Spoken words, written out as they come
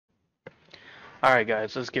Alright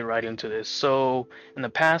guys, let's get right into this. So, in the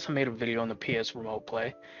past I made a video on the PS Remote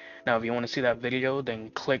Play. Now if you want to see that video, then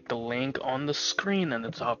click the link on the screen in the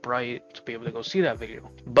top right to be able to go see that video.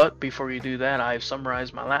 But before you do that, I've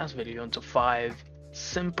summarized my last video into 5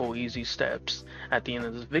 simple, easy steps at the end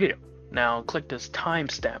of this video. Now click this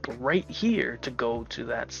timestamp right here to go to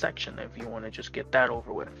that section if you want to just get that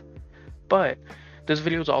over with. But this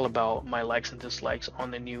video is all about my likes and dislikes on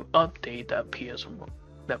the new update that PS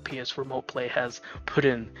Remote Play has put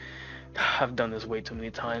in. I've done this way too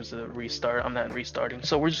many times to restart. I'm not restarting,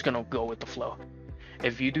 so we're just gonna go with the flow.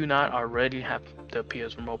 If you do not already have the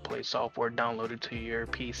PS Remote Play software downloaded to your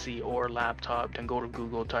PC or laptop, then go to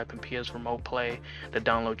Google, type in PS Remote Play. The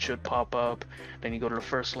download should pop up. Then you go to the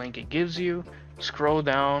first link it gives you. Scroll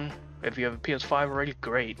down. If you have a PS5 already,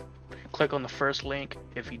 great. Click on the first link.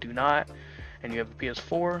 If you do not, and you have a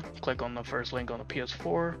PS4, click on the first link on the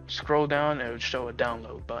PS4, scroll down, and it will show a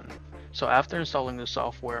download button. So after installing the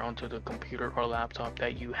software onto the computer or laptop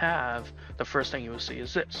that you have, the first thing you will see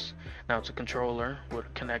is this. Now it's a controller with a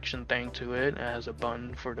connection thing to it. It has a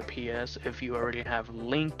button for the PS. If you already have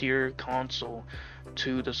linked your console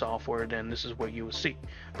to the software, then this is what you will see.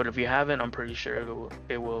 But if you haven't, I'm pretty sure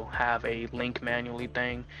it will have a link manually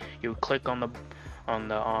thing. You click on the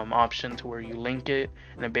option to where you link it,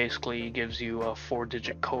 and it basically gives you a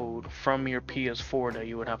 4-digit code from your PS4 that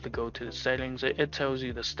you would have to go to the settings. It tells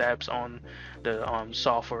you the steps on the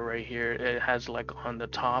software right here. It has like on the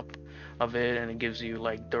top of it, and it gives you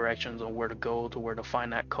like directions on where to go to where to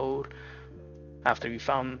find that code. After you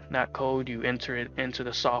found that code, you enter it into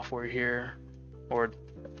the software here, or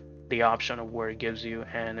the option of where it gives you,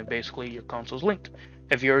 and it basically your console's linked.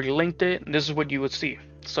 If you already linked it, this is what you would see.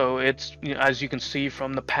 So it's, as you can see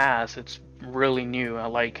from the past, it's really new. I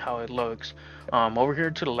like how it looks. Over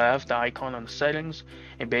here to the left, the icon on the settings,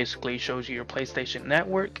 it basically shows you your PlayStation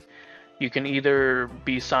Network. You can either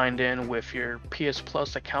be signed in with your PS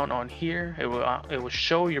Plus account on here. It will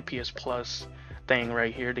show your PS Plus thing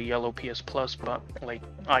right here, the yellow PS Plus like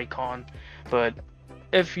icon. But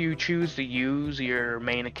if you choose to use your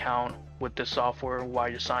main account with the software while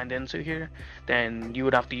you're signed into here, then you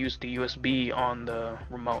would have to use the USB on the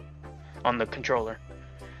remote, on the controller.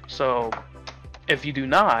 So if you do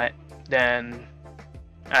not, then,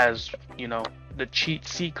 as you know, the cheat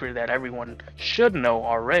secret that everyone should know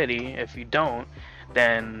already, if you don't,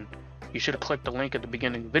 then you should have clicked the link at the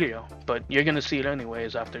beginning of the video, but you're gonna see it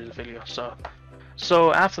anyways after this video.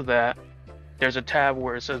 So after that, there's a tab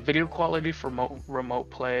where it says video quality for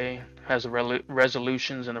remote play, has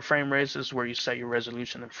resolutions and the frame rates. This is where you set your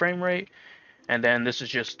resolution and frame rate. And then this is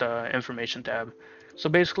just the information tab. So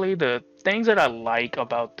basically the things that I like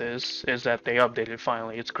about this is that they updated it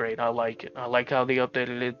finally. It's great. I like it. I like how they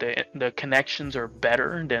updated it. The connections are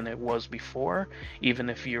better than it was before, even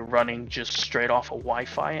if you're running just straight off of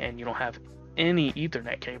Wi-Fi and you don't have any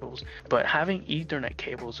Ethernet cables. But having Ethernet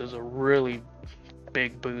cables is a really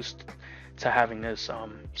big boost to having this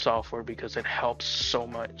software, because it helps so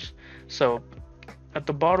much. So at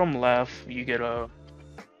the bottom left you get a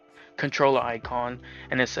controller icon,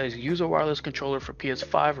 and it says use a wireless controller for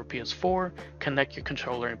PS5 or PS4, connect your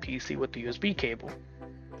controller and PC with the USB cable.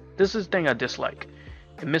 This is the thing I dislike.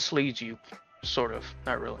 It misleads you, sort of,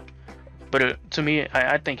 not really, but to me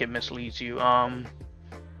I think it misleads you.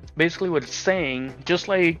 Basically what it's saying, just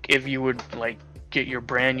like if you would like get your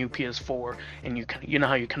brand new PS4 and you know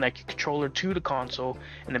how you connect your controller to the console,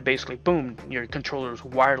 and then basically boom, your controller is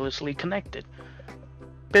wirelessly connected.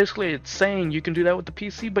 Basically it's saying you can do that with the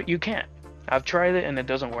PC, but you can't. I've tried it and it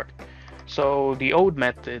doesn't work. So the old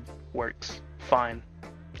method works fine.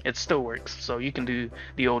 It still works, so you can do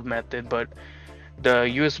the old method, but the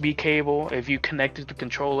USB cable, if you connected the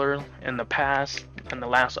controller in the past, in the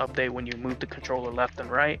last update, when you moved the controller left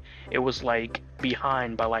and right, it was like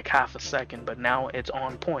behind by like half a second, but now it's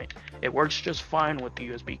on point. It works just fine with the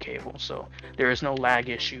USB cable, so there is no lag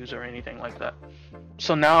issues or anything like that.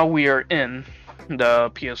 So now we are in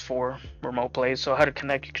the PS4 remote play. So how to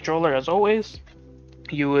connect your controller, as always,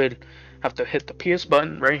 you would have to hit the PS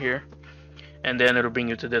button right here, and then it'll bring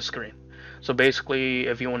you to this screen. So basically,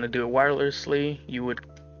 if you want to do it wirelessly, you would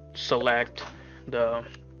select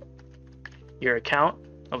your account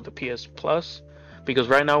of the PS Plus, because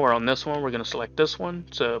right now we're on this one. We're going to select this one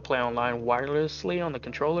to play online wirelessly on the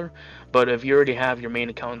controller. But if you already have your main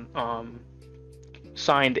account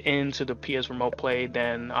signed into the PS Remote Play,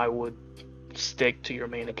 then I would stick to your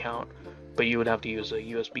main account, but you would have to use a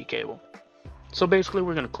USB cable. So basically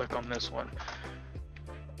we're going to click on this one,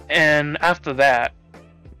 and after that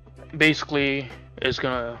basically it's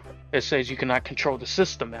gonna it says you cannot control the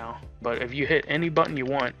system now. But if you hit any button you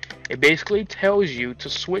want, it basically tells you to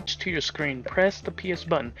switch to your screen, press the PS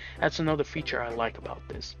button. That's another feature I like about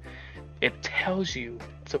this. It tells you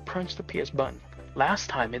to punch the PS button. Last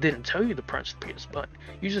time it didn't tell you to punch the PS button.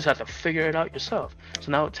 You just have to figure it out yourself.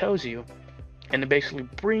 So now it tells you, and it basically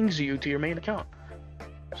brings you to your main account.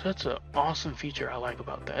 So that's an awesome feature I like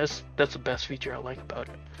about that. That's the best feature I like about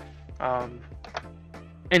it.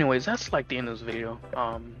 Anyways, that's like the end of this video.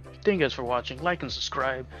 Thank you guys for watching. Like and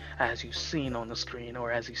subscribe as you've seen on the screen,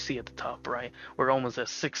 or as you see at the top right. We're almost at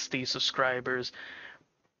 60 subscribers.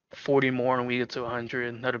 40 more and we get to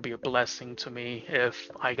 100. That'd be a blessing to me if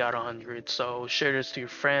I got 100. So share this to your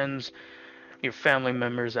friends, your family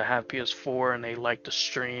members that have PS4 and they like to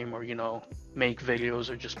stream, or make videos,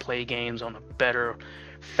 or just play games on a better,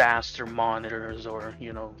 faster monitors, or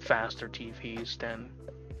faster TVs. Then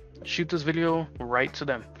shoot this video right to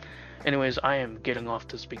them. Anyways, I am getting off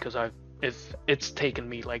this because it's taken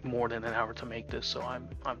me like more than an hour to make this, so I'm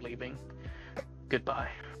leaving. Goodbye.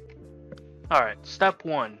 Alright, step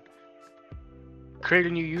 1. Create a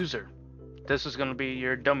new user. This is going to be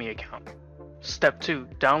your dummy account. Step 2.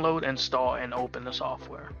 Download, install, and open the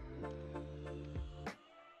software.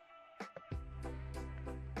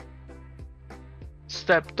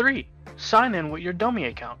 Step 3. Sign in with your dummy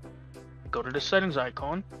account. Go to the settings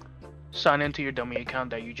icon. Sign into your dummy account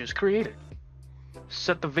that you just created.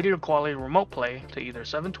 Set the video quality remote play to either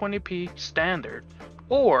 720p standard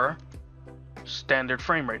or standard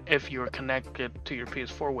frame rate if you are connected to your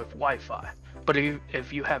PS4 with Wi-Fi. But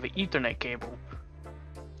if you have an Ethernet cable,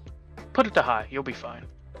 put it to high, you'll be fine.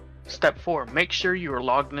 Step 4, make sure you are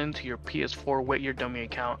logged into your PS4 with your dummy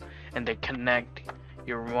account and then connect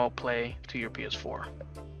your remote play to your PS4.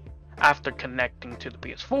 After connecting to the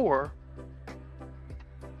PS4,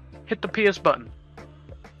 hit the PS button.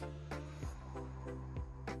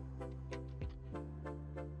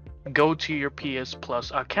 Go to your PS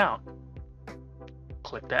Plus account.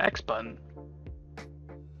 Click the X button.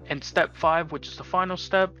 And step 5, which is the final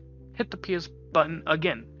step, hit the PS button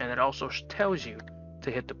again, and it also tells you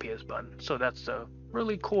to hit the PS button. So that's a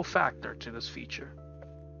really cool factor to this feature.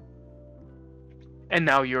 And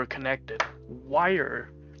now you're connected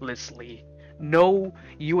wirelessly, no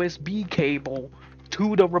USB cable,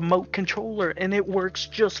 to the remote controller, and it works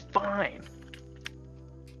just fine.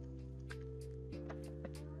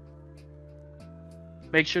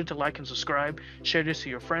 Make sure to like and subscribe, share this to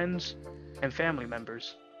your friends and family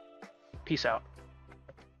members. Peace out.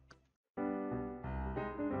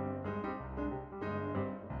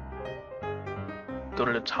 Go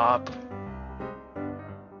to the top.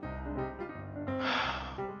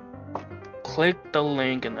 Click the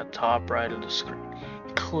link in the top right of the screen.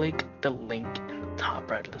 Click the link in the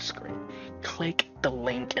top right of the screen. Click the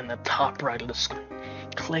link in the top right of the screen.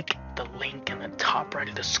 Click the link in the top right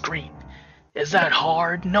of the screen. Is that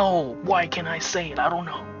hard? No. Why can't I say it? I don't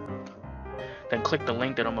know. Then click the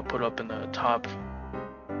link that I'm gonna put up in the top.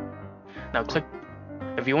 Now click,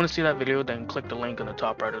 if you want to see that video, then click the link in the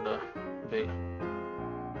top right of the video.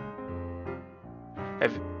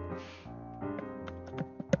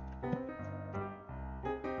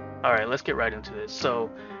 Alright, let's get right into this. So,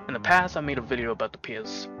 in the past I made a video about the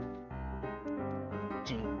PS.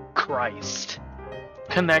 Christ.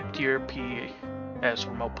 Connect your PS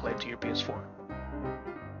remote play to your PS4.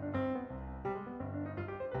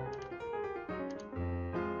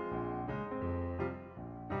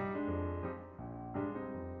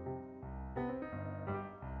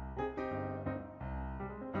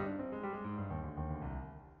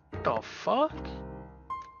 The fuck?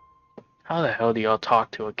 How the hell do y'all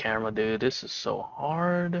talk to a camera, dude? This is so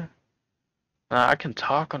hard. I can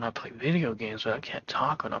talk when I play video games, but I can't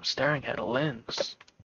talk when I'm staring at a lens.